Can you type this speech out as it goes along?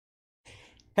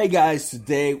Hey guys,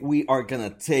 today we are going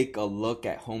to take a look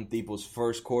at Home Depot's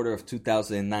first quarter of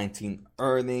 2019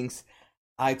 earnings.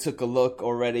 I took a look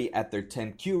already at their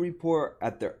 10Q report,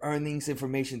 at their earnings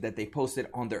information that they posted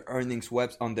on their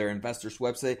on their investors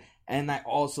website, and I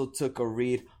also took a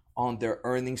read on their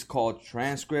earnings call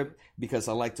transcript because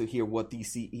I like to hear what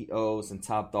these CEOs and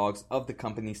top dogs of the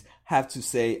companies have to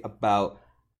say about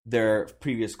their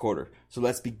previous quarter. So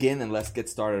let's begin and let's get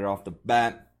started off the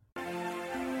bat.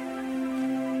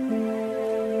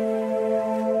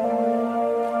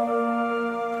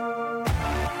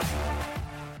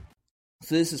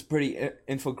 So this is pretty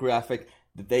infographic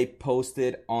that they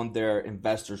posted on their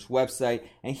investors website,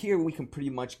 and here we can pretty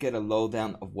much get a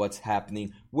lowdown of what's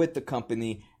happening with the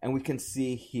company, and we can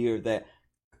see here that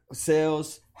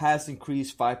sales has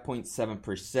increased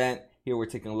 5.7%. Here we're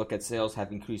taking a look at sales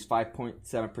have increased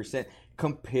 5.7%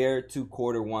 compared to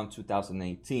quarter 1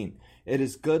 2018. It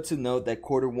is good to note that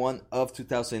quarter 1 of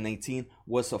 2018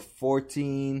 was a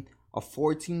 14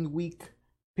 week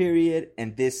period,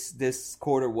 and this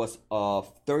quarter was a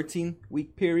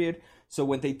 13-week period. So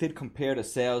when they did compare the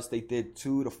sales, they did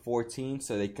 2 to 14,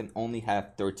 so they can only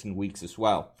have 13 weeks as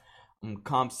well.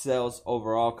 Comp sales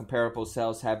overall, comparable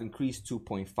sales have increased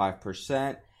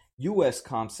 2.5%. U.S.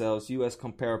 U.S.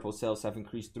 comparable sales have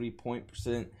increased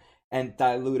 3%, and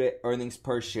diluted earnings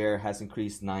per share has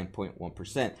increased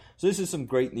 9.1%. So this is some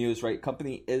great news, right?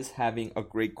 Company is having a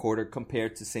great quarter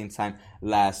compared to same time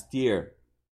last year.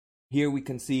 Here we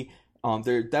can see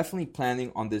they're definitely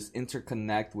planning on this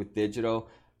interconnect with digital.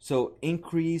 So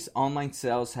online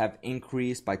sales have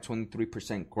increased by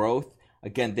 23% growth.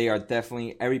 Again, they are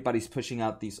definitely, everybody's pushing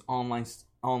out these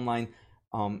online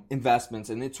investments,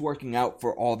 and it's working out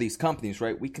for all these companies,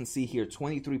 right? We can see here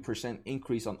 23%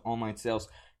 increase on online sales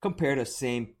compared to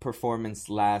same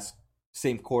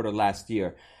quarter last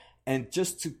year. And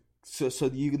just to so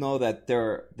you know that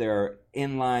they're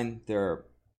inline, their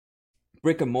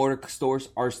brick and mortar stores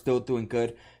are still doing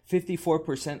good.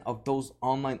 54% of those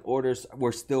online orders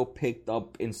were still picked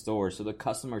up in stores, so the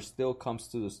customer still comes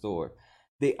to the store.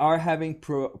 They are having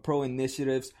pro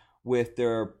initiatives with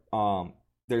their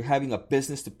they're having a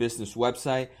business to business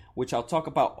website, which I'll talk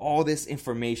about all this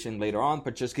information later on,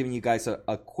 but just giving you guys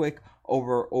a quick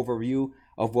overview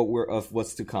of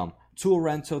what's to come. Tool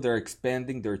rental, they're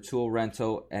expanding their tool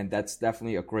rental, and that's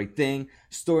definitely a great thing.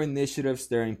 Store initiatives,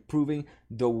 they're improving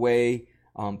the way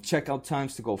checkout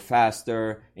times to go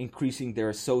faster, increasing their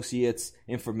associates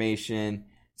information,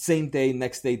 same day,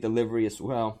 next day delivery as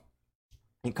well.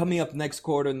 And coming up next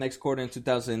quarter in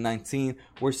 2019,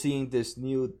 we're seeing this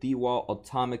new DeWalt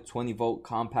Atomic 20-volt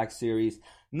compact series.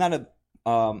 Not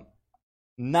a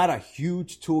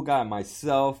huge tool guy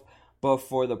myself, but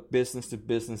for the business to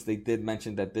business, they did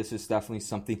mention that this is definitely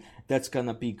something that's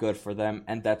gonna be good for them,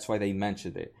 and that's why they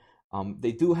mentioned it.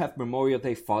 They do have Memorial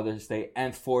Day, Father's Day,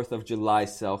 and 4th of July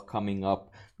sale coming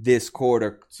up this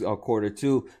quarter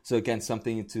 2. So again,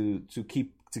 something to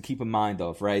keep in mind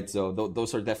of, right? So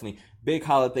those are definitely big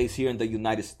holidays here in the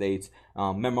United States.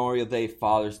 Memorial Day,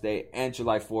 Father's Day, and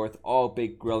July 4th, all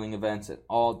big grilling events, and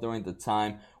all during the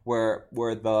time where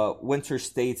the winter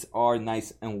states are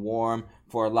nice and warm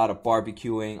for a lot of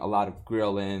barbecuing, a lot of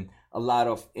grilling, a lot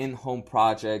of in-home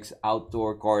projects,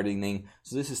 outdoor gardening.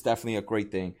 So this is definitely a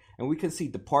great thing. And we can see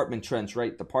department trends,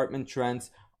 right? Department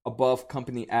trends above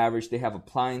company average. They have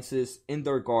appliances,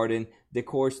 indoor garden,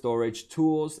 decor storage,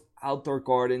 tools, outdoor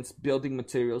gardens, building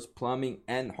materials, plumbing,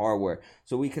 and hardware.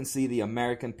 So we can see the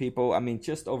American people. I mean,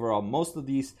 just overall, most of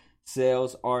these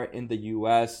sales are in the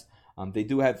U.S. They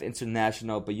do have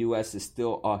international, but U.S. is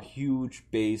still a huge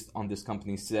base on this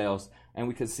company's sales, and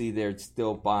we can see they're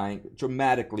still buying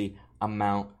dramatically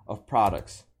amount of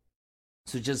products.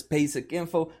 So just basic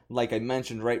info, like I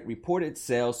mentioned, right? Reported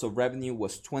sales, so revenue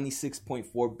was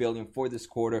 $26.4 billion for this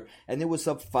quarter, and it was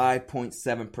up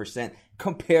 5.7%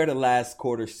 compared to last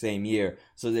quarter, same year.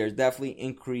 So they're definitely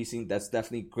increasing. That's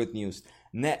definitely good news.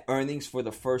 Net earnings for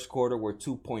the first quarter were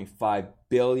 $2.5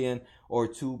 billion, or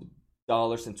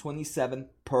 $2.27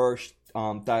 per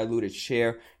diluted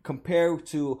share, compared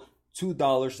to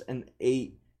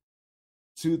 $2.08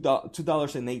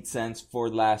 for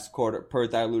last quarter per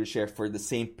diluted share for the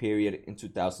same period in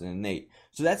 2008.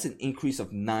 So that's an increase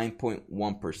of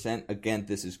 9.1%. Again,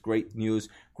 this is great news,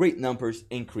 great numbers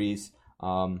increase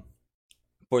for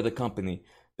the company.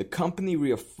 The company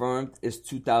reaffirmed its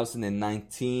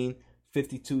 2019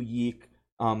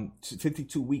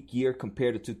 52-week year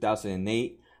compared to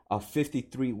 2008. A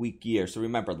 53-week year. So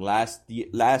remember, last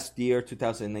year,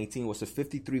 2018, was a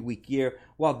 53-week year,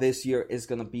 while this year is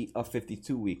going to be a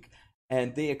 52-week.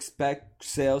 And they expect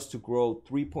sales to grow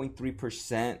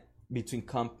 3.3% between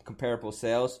comparable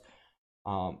sales.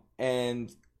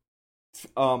 And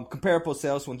comparable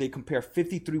sales when they compare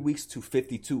 53 weeks to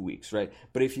 52 weeks, right?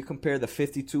 But if you compare the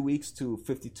 52 weeks to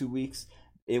 52 weeks,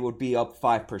 it would be up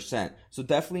 5%. So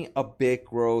definitely a big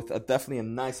growth, definitely a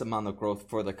nice amount of growth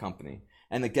for the company.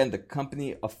 And again, the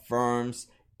company affirms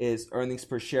its earnings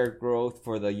per share growth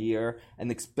for the year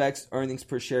and expects earnings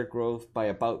per share growth by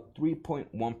about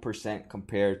 3.1%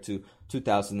 compared to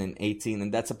 2018.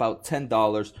 And that's about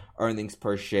 $10 earnings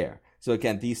per share. So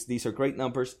again, these are great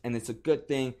numbers, and it's a good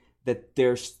thing that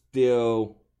they're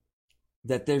still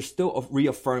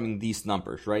reaffirming these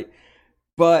numbers, right?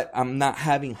 But I'm not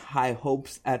having high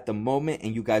hopes at the moment,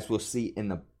 and you guys will see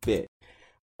in a bit.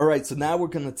 All right, so now we're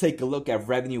going to take a look at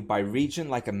revenue by region.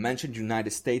 Like I mentioned, United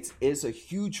States is a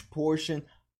huge portion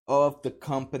of the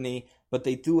company, but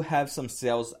they do have some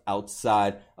sales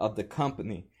outside of the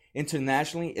company.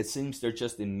 Internationally, it seems they're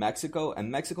just in Mexico, and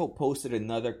Mexico posted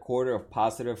another quarter of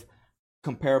positive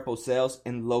comparable sales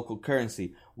in local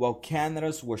currency, while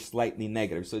Canada's were slightly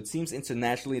negative. So it seems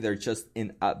internationally they're just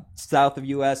in south of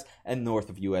US and north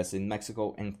of US, in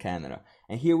Mexico and Canada.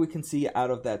 And here we can see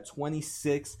out of that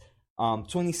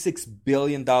 $26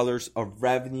 billion of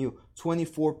revenue,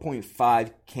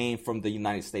 24.5 came from the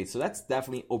United States. So that's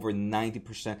definitely over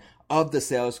 90% of the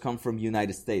sales come from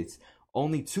United States.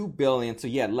 Only 2 billion, so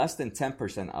yeah, less than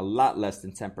 10%, a lot less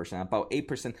than 10%, about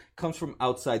 8% comes from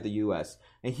outside the US.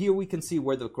 And here we can see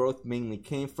where the growth mainly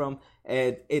came from,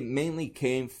 and it mainly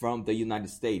came from the United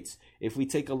States. If we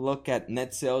take a look at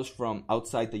net sales from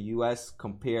outside the US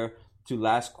compared to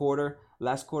last quarter had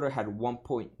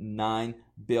 $1.9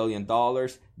 billion.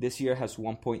 This year has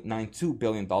 $1.92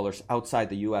 billion outside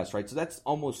the US, right? So that's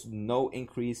almost no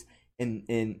increase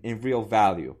in real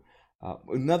value.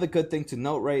 Another good thing to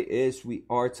note, right, is we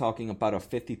are talking about a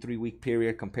 53-week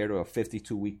period compared to a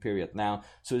 52-week period now.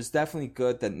 So it's definitely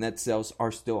good that net sales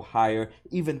are still higher,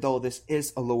 even though this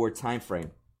is a lower time frame.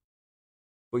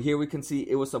 But here we can see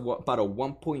it was about a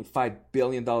 $1.5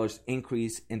 billion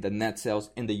increase in the net sales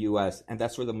in the US, and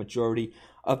that's where the majority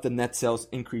of the net sales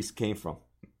increase came from.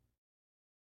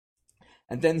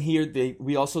 And then here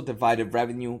we also divided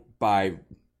revenue by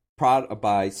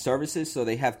services. So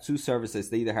they have two services.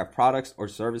 They either have products or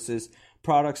services.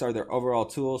 Products are their overall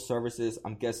tools. Services,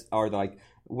 I'm guessing, are like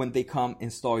when they come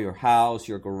install your house,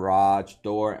 your garage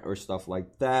door, or stuff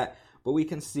like that. But we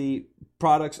can see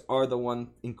products are the one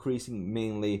increasing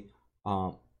mainly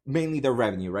their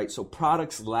revenue, right? So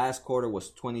products last quarter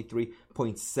was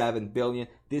 $23.7 billion.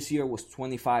 This year was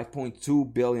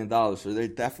 $25.2 billion. So they're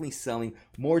definitely selling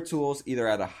more tools, either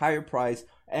at a higher price,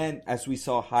 and as we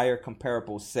saw, higher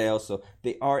comparable sales. So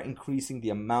they are increasing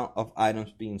the amount of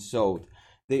items being sold.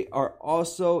 They are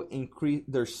also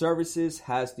their services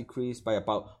has decreased by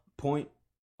about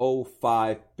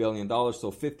 $0.05 billion,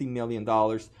 so $50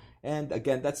 million. And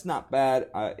again, that's not bad.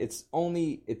 It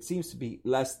seems to be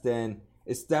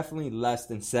it's definitely less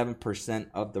than 7%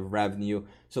 of the revenue.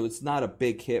 So it's not a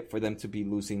big hit for them to be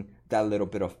losing that little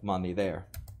bit of money there.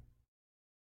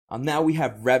 Now we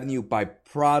have revenue by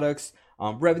products.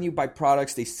 Revenue by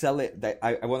products, they sell it.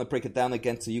 I want to break it down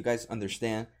again so you guys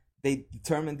understand. They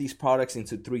determine these products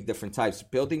into three different types: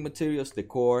 building materials,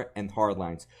 decor, and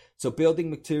hardlines. So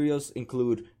building materials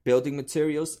include building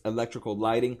materials, electrical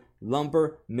lighting,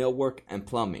 lumber, millwork, and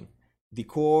plumbing.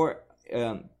 Decor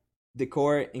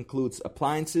includes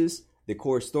appliances,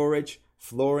 decor storage,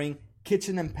 flooring,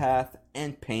 kitchen and bath,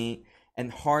 and paint.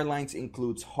 And hardlines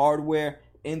includes hardware,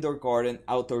 indoor garden,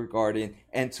 outdoor garden,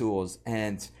 and tools.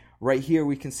 And right here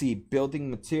we can see building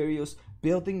materials.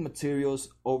 Building materials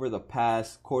over the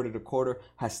past quarter to quarter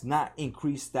has not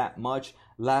increased that much.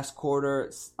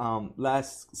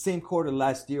 Same quarter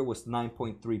last year was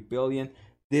 9.3 billion.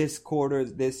 This quarter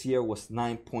this year was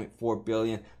 9.4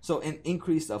 billion. So an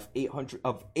increase of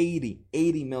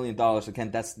 $80 million.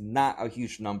 Again, that's not a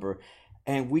huge number.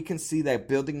 And we can see that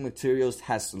building materials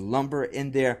has lumber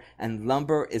in there, and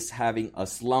lumber is having a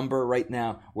slumber right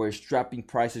now where it's dropping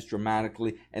prices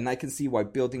dramatically. And I can see why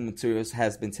building materials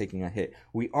has been taking a hit.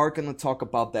 We are going to talk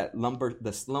about that lumber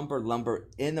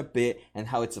in a bit, and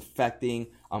how it's affecting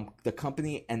the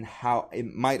company and how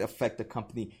it might affect the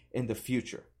company in the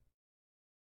future.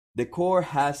 Decor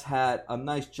has had a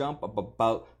nice jump of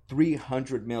about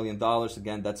 $300 million.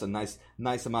 Again, that's a nice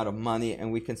amount of money.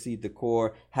 And we can see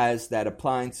decor has that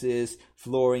appliances,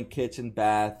 flooring, kitchen,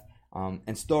 bath,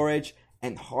 and storage.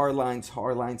 And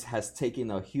hardlines has taken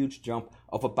a huge jump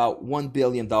of about $1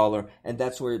 billion. And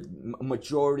that's where a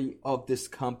majority of this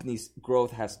company's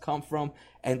growth has come from.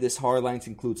 And this hardlines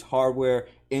includes hardware,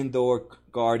 indoor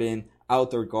garden,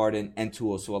 outdoor garden, and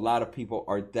tools. So a lot of people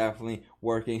are definitely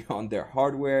working on their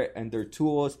hardware and their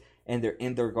tools and their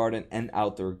indoor garden and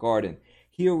outdoor garden.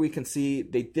 Here we can see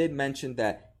they did mention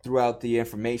that throughout the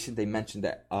information, they mentioned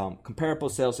that comparable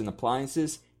sales in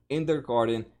appliances, indoor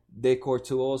garden, decor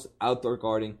tools, outdoor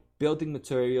garden, building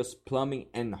materials, plumbing,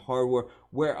 and hardware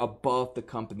were above the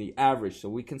company average. So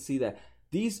we can see that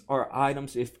these are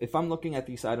items, if I'm looking at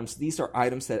these items, these are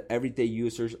items that everyday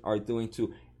users are doing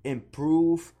to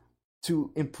improve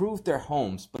their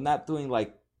homes, but not doing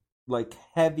like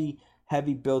heavy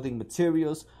building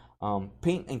materials.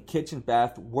 Paint and kitchen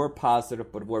bath were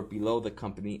positive, but were below the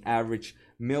company average.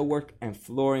 Millwork and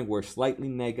flooring were slightly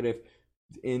negative,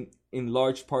 in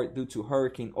large part due to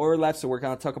hurricane overlap. So we're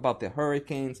going to talk about the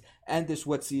hurricanes and this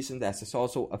wet season that has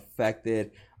also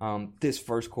affected this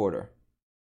first quarter.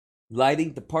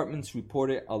 Lighting departments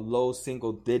reported a low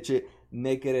single-digit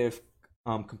negative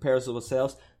comparison of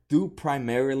sales due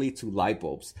primarily to light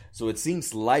bulbs. So it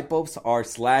seems light bulbs are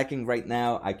slacking right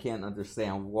now. I can't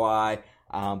understand why,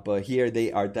 but here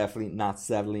they are definitely not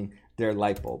selling their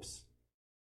light bulbs.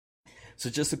 So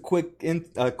just a quick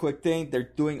thing, they're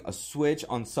doing a switch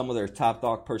on some of their top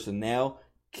dog personnel.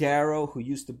 Carol, who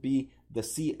used to be the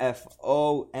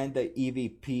CFO and the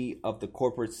EVP of the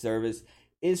corporate service,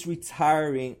 is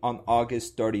retiring on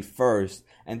August 31st,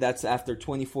 and that's after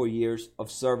 24 years of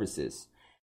services.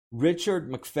 Richard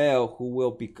McPhail, who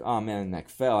will be,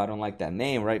 McPhail, I don't like that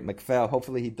name, right? McPhail,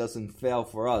 hopefully he doesn't fail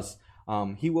for us.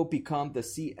 He will become the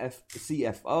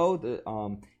CFO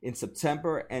in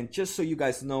September. And just so you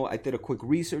guys know, I did a quick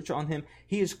research on him.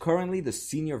 He is currently the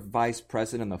Senior Vice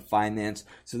President of Finance.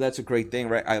 So that's a great thing,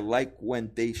 right? I like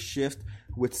when they shift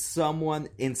with someone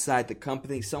inside the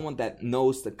company, someone that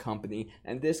knows the company.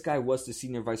 And this guy was the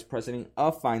Senior Vice President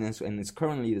of Finance and is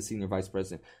currently the Senior Vice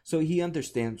President. So he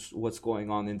understands what's going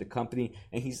on in the company,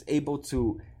 and he's able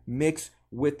to mix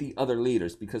with the other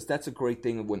leaders, because that's a great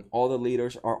thing when all the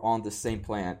leaders are on the same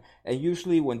plan. And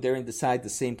usually when they're inside the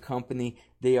same company,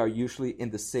 they are usually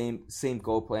in the same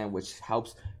goal plan, which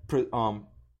helps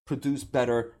produce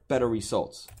better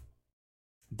results.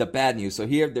 The bad news. So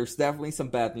here, there's definitely some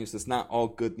bad news. It's not all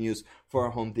good news for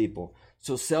Home Depot.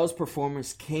 So sales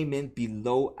performance came in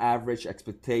below average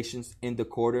expectations in the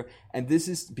quarter, and this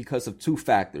is because of two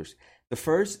factors. The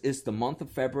first is the month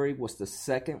of February was the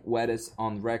second wettest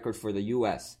on record for the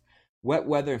U.S. Wet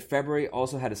weather in February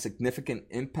also had a significant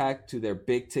impact to their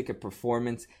big ticket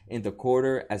performance in the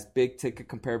quarter, as big ticket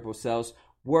comparable sales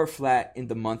were flat in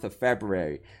the month of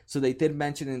February. So they did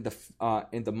mention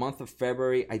in the month of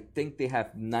February, I think they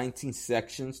have 19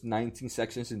 sections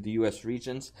in the U.S.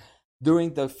 regions.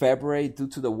 During the February, due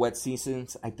to the wet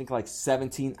seasons, I think like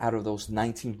 17 out of those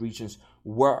 19 regions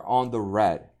were on the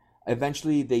red.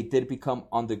 Eventually, they did become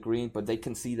on the green, but they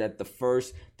can see that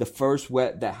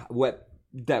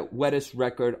that wettest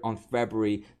record on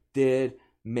February did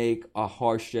make a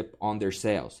hardship on their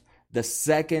sales. The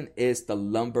second is the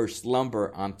lumber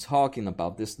slumber I'm talking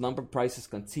about. This lumber prices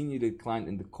continue to decline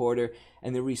in the quarter,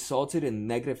 and it resulted in a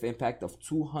negative impact of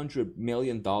 $200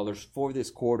 million for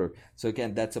this quarter. So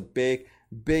again, that's a big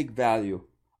value.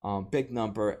 Big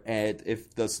number, and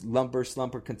if the lumber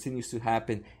slumber continues to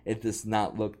happen, it does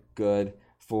not look good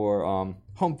for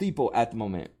Home Depot at the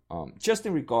moment. Just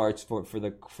in regards for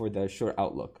the short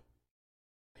outlook.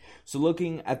 So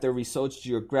looking at the results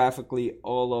geographically,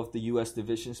 all of the U.S.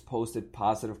 divisions posted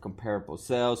positive comparable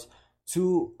sales.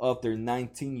 2 of their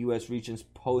 19 U.S. regions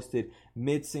posted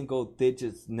mid-single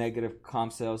digits negative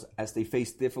comp sales as they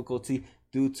faced difficulty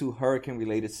due to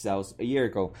hurricane-related sales a year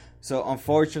ago. So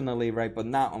unfortunately, right, but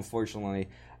not unfortunately,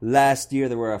 last year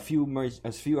there were a few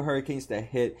hurricanes that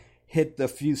hit the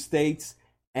few states,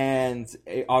 and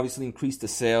it obviously increased the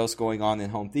sales going on in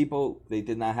Home Depot. They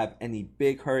did not have any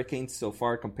big hurricanes so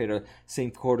far compared to the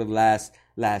same quarter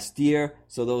last year,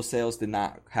 so those sales did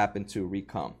not happen to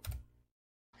recome.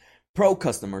 Pro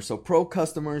customers. So pro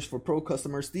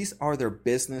customers, these are their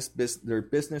business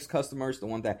customers, the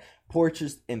one that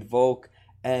purchased in Volk,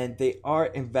 and they are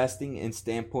investing in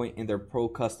Standpoint in their pro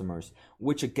customers,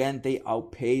 which again, they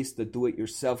outpace the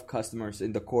do-it-yourself customers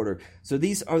in the quarter. So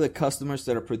these are the customers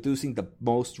that are producing the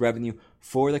most revenue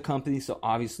for the company. So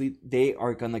obviously, they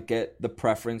are going to get the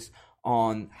preference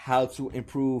on how to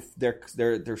improve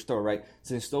their store, right?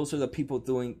 Since those are the people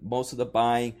doing most of the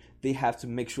buying, they have to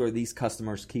make sure these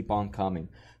customers keep on coming.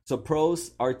 So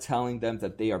pros are telling them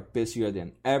that they are busier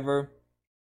than ever.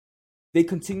 They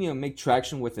continue to make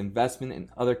traction with investment in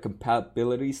other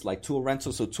capabilities like tool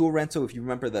rental. So tool rental, if you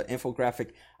remember the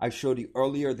infographic I showed you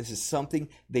earlier, this is something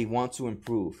they want to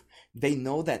improve. They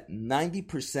know that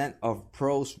 90% of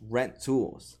pros rent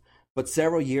tools, but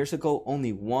several years ago,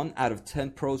 only 1 out of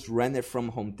 10 pros rented from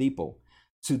Home Depot.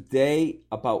 Today,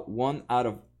 about 1 out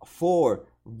of 4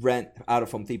 rent out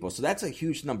of Home Depot. So that's a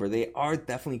huge number. They are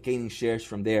definitely gaining shares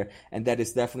from there, and that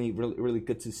is definitely really, really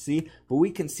good to see. But we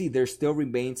can see there still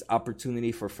remains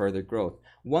opportunity for further growth.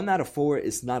 1 out of 4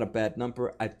 is not a bad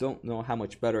number. I don't know how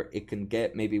much better it can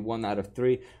get. Maybe 1 out of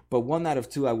 3, but 1 out of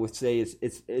 2, I would say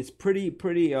it's pretty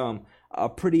a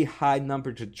pretty high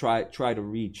number to try to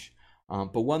reach.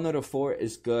 But 1 out of 4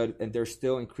 is good, and they're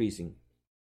still increasing.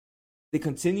 They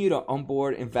continue to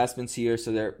onboard investments here,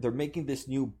 so they're making this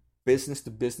new business to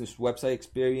business website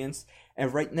experience.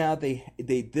 And right now they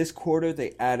this quarter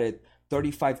they added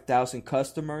 35,000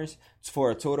 customers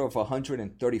for a total of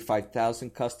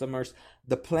 135,000 customers.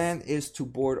 The plan is to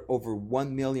board over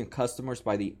 1 million customers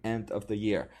by the end of the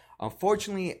year.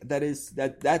 Unfortunately,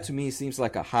 that to me seems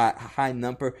like a high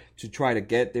number to try to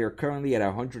get. They're currently at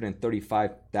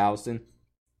 135,000,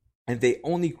 and they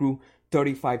only grew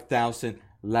 35,000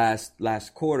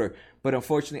 last quarter. But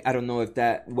unfortunately, I don't know if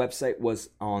that website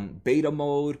was on beta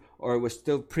mode or it was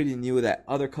still pretty new that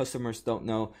other customers don't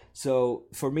know. So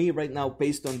for me right now,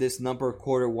 based on this number,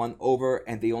 quarter 1 over,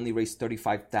 and they only raised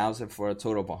 35,000 for a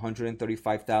total of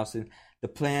 135,000. The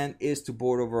plan is to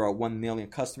board over a 1 million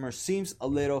customers. Seems a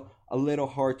little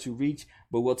hard to reach,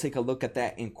 but we'll take a look at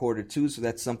that in quarter 2. So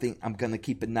that's something I'm gonna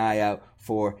keep an eye out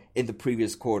for in the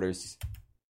previous quarters.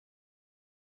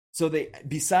 So they,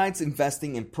 besides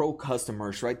investing in pro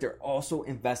customers, right, they're also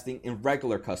investing in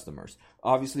regular customers.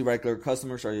 Obviously, regular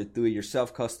customers are your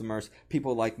do-it-yourself customers,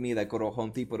 people like me that go to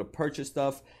Home Depot to purchase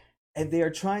stuff. And they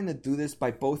are trying to do this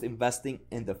by both investing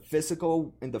in the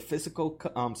physical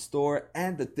store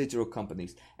and the digital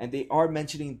companies. And they are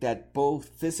mentioning that both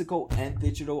physical and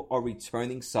digital are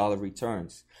returning solid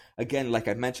returns. Again, like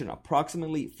I mentioned,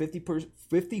 approximately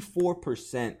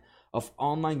 54% of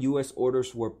online US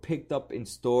orders were picked up in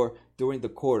store during the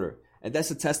quarter. And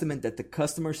that's a testament that the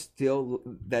customers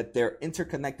that their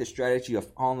interconnected strategy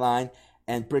of online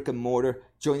and brick and mortar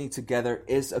joining together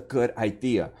is a good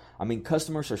idea. I mean,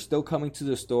 customers are still coming to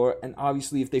the store, and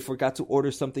obviously if they forgot to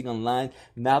order something online,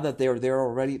 now that they're there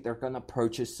already, they're gonna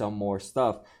purchase some more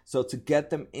stuff. So to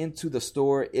get them into the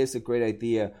store is a great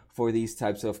idea for these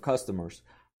types of customers.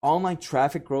 Online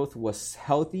traffic growth was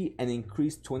healthy and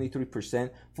increased 23%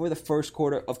 for the first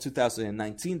quarter of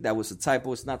 2019. That was a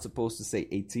typo. It's not supposed to say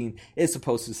 18. It's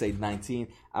supposed to say 19.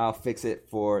 I'll fix it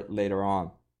for later on.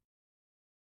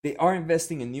 They are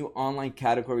investing in new online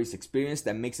categories experience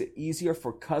that makes it easier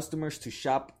for customers to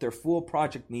shop their full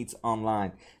project needs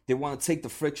online. They want to take the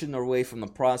friction away from the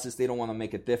process. They don't want to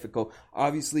make it difficult.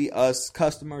 Obviously, us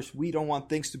customers, we don't want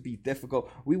things to be difficult.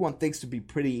 We want things to be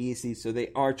pretty easy. So they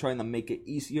are trying to make it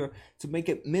easier, to make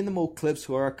it minimal clips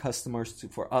for our customers,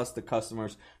 for us, the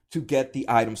customers, to get the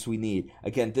items we need.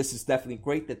 Again, this is definitely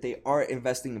great that they are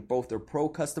investing in both their pro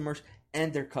customers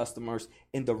and their customers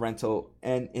in the rental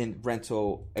and in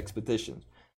rental expeditions.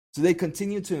 So they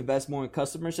continue to invest more in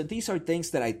customers, and these are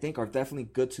things that I think are definitely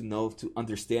good to know to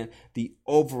understand the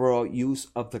overall use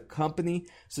of the company.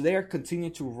 So they are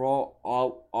continuing to roll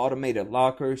out automated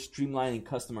lockers, streamlining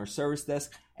customer service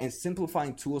desk, and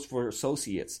simplifying tools for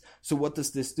associates. So what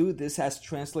does this do? This has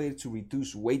translated to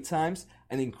reduce wait times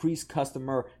and increase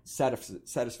customer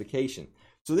satisfaction.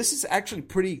 So this is actually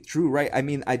pretty true, right? I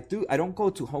mean, I don't go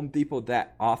to Home Depot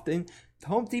that often.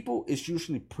 Home Depot is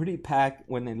usually pretty packed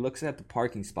when it looks at the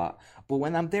parking spot. But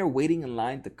when I'm there waiting in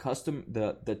line, the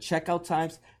checkout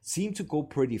times seem to go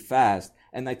pretty fast.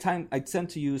 And I tend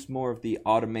to use more of the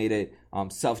automated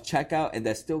self-checkout, and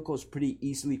that still goes pretty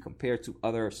easily compared to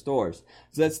other stores.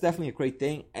 So that's definitely a great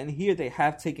thing. And here they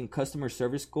have taken customer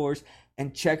service scores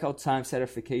and checkout time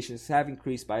certifications have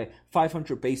increased by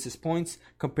 500 basis points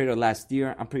compared to last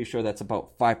year. I'm pretty sure that's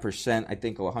about 5%. I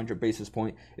think 100 basis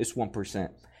point is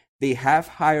 1%. They have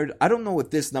hired, I don't know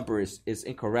if this number is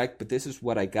incorrect, but this is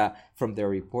what I got from their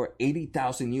report,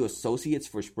 80,000 new associates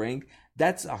for spring.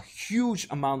 That's a huge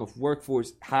amount of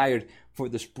workforce hired for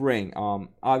the spring.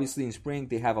 Obviously in spring,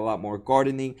 they have a lot more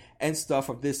gardening and stuff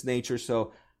of this nature.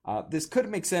 So this could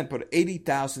make sense, but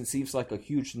 80,000 seems like a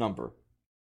huge number.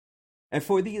 And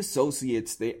for the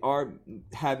associates, they are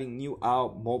having new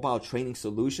mobile training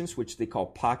solutions, which they call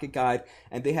Pocket Guide,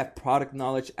 and they have product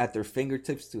knowledge at their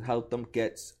fingertips to help them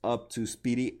get up to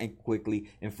speedy and quickly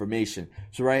information.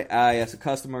 So, right, I, as a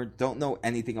customer, don't know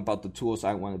anything about the tools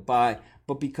I want to buy,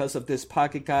 but because of this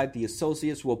Pocket Guide, the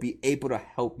associates will be able to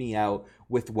help me out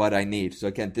with what I need. So,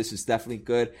 again, this is definitely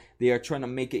good. They are trying to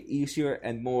make it easier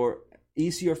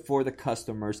for the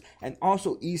customers and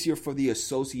also easier for the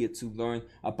associate to learn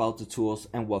about the tools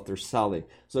and what they're selling.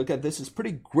 So again, this is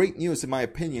pretty great news in my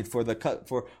opinion for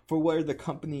where the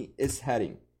company is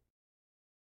heading.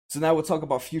 So now we'll talk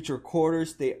about future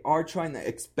quarters. They are trying to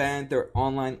expand their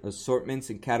online assortments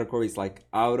in categories like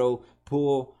auto,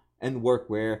 pool, and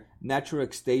workwear, natural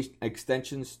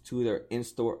extensions to their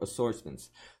in-store assortments.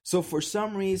 So for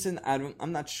some reason,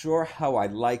 I'm not sure how I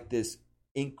like this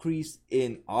increase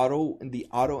in the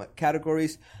auto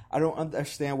categories. I don't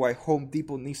understand why Home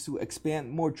Depot needs to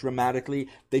expand more dramatically.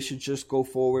 They should just go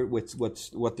forward with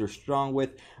what they're strong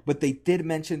with. But they did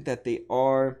mention that they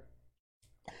are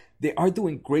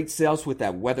doing great sales with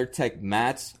that WeatherTech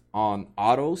mats on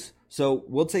autos. So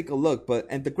we'll take a look.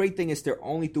 And the great thing is they're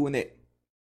only doing it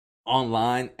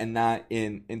online and not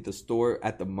in the store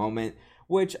at the moment,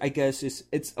 which I guess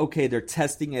it's okay. They're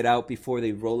testing it out before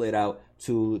they roll it out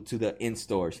to the in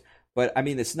stores. But I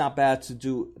mean, it's not bad to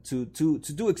do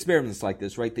experiments like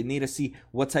this, right? They need to see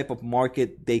what type of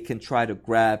market they can try to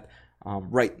grab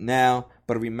right now.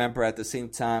 But remember, at the same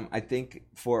time, I think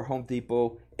for Home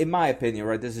Depot, in my opinion,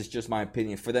 right, this is just my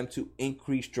opinion, for them to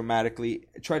increase dramatically,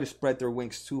 try to spread their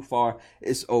wings too far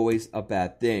is always a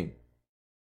bad thing.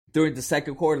 During the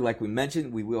second quarter, like we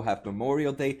mentioned, we will have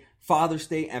Memorial Day, Father's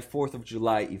Day, and 4th of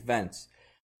July events.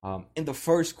 In the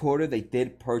first quarter, they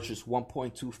did purchase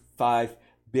 $1.25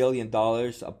 billion,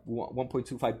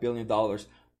 $1.25 billion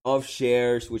of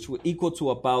shares, which would equal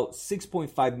to about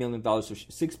 $6.5 million, or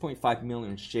 6.5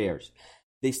 million shares.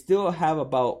 They still have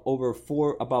about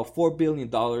 $4 billion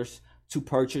to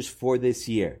purchase for this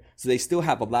year. So they still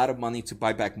have a lot of money to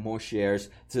buy back more shares.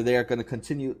 So they are going to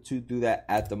continue to do that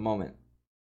at the moment.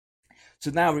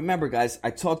 So now remember, guys, I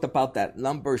talked about that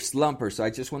lumber slumper. So I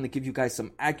just want to give you guys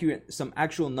some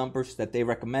actual numbers that they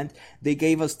recommend. They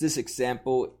gave us this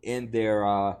example in their,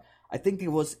 I think it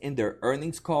was in their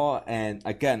earnings call. And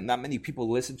again, not many people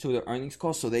listen to their earnings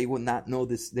call, so they would not know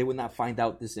this. They would not find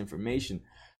out this information.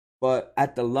 But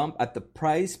at the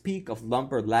price peak of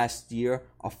lumber last year,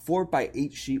 a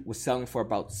 4x8 sheet was selling for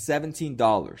about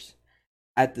 $17.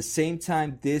 At the same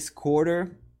time, this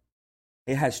quarter,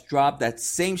 it has dropped. That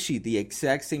same sheet, the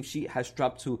exact same sheet, has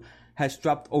dropped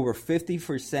over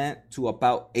 50% to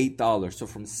about $8. So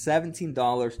from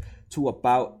 $17 to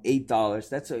about $8.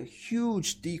 That's a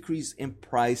huge decrease in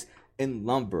price in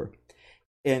lumber.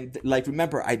 And like,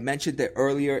 remember, I mentioned that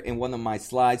earlier in one of my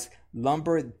slides.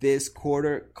 Lumber this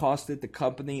quarter costed the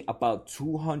company about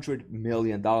 $200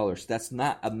 million. That's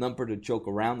not a number to joke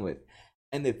around with.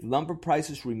 And if lumber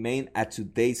prices remain at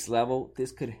today's level,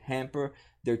 this could hamper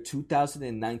their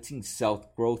 2019 sales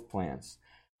growth plans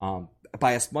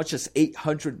by as much as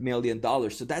 $800 million.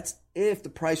 So that's if the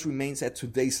price remains at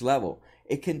today's level.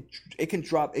 It can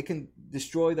drop. It can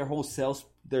destroy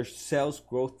their sales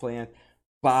growth plan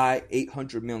by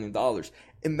 $800 million.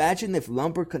 Imagine if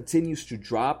lumber continues to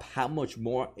drop, how much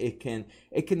more it can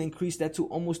increase that to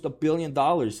almost $1 billion.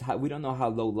 We don't know how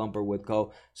low lumber would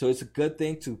go. So it's a good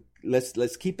thing to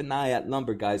let's keep an eye at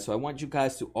lumber, guys. So I want you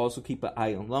guys to also keep an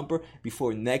eye on lumber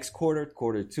before next quarter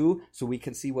 2, so we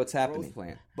can see what's happening.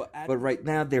 But right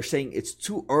now they're saying it's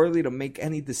too early to make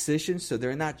any decisions, so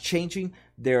they're not changing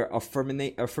their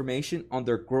affirmation on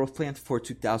their growth plan for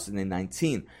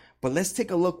 2019. But let's take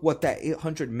a look what that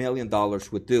 $800 million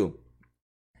would do.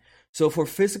 So for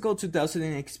fiscal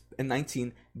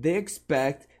 2019, they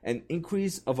expect an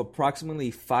increase of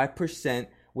approximately 5%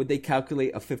 when they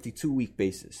calculate a 52-week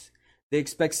basis. They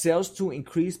expect sales to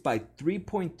increase by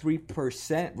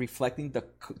 3.3%, reflecting to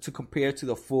compare to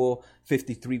the full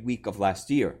 53-week of last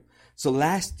year. So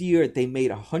last year, they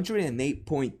made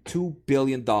 $108.2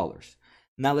 billion.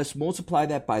 Now let's multiply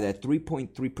that by that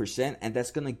 3.3%, and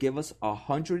that's going to give us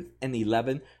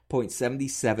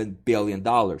 $111.77 billion.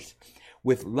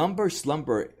 With slumber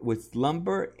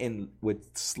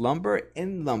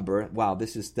in lumber, wow,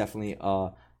 this is definitely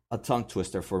a tongue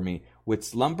twister for me. With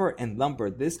slumber and lumber,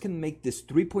 this can make this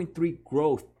 3.3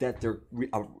 growth that they're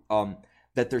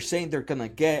saying they're gonna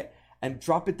get, and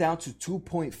drop it down to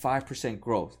 2.5%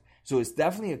 growth. So it's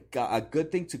definitely a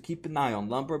good thing to keep an eye on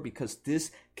lumber, because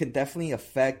this can definitely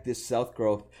affect this sales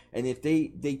growth. And if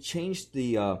they change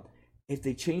if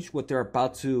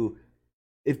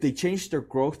they change their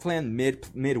growth plan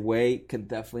midway, can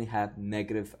definitely have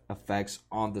negative effects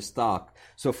on the stock.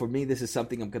 So for me, this is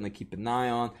something I'm going to keep an eye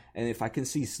on. And if I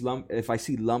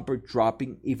see lumber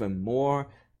dropping even more,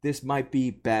 this might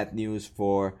be bad news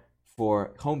for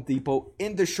Home Depot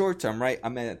in the short term, right? I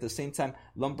mean, at the same time,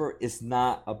 lumber is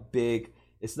not a big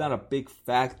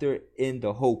factor in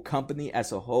the whole company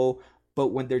as a whole. But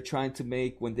when they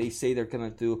say they're going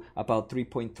to do about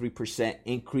 3.3%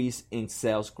 increase in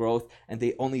sales growth, and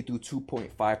they only do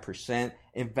 2.5%,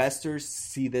 investors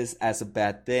see this as a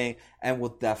bad thing and will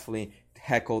definitely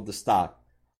heckle the stock.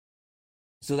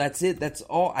 So that's it. That's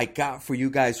all I got for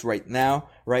you guys right now,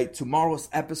 right? Tomorrow's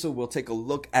episode, we'll take a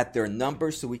look at their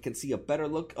numbers so we can see a better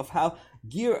look of how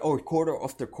year or quarter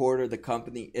after quarter the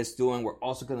company is doing. We're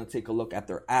also going to take a look at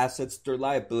their assets, their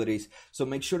liabilities. So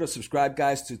make sure to subscribe,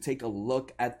 guys, to take a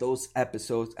look at those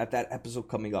episodes, at that episode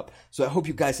coming up. So I hope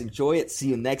you guys enjoy it. See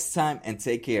you next time and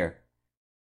take care.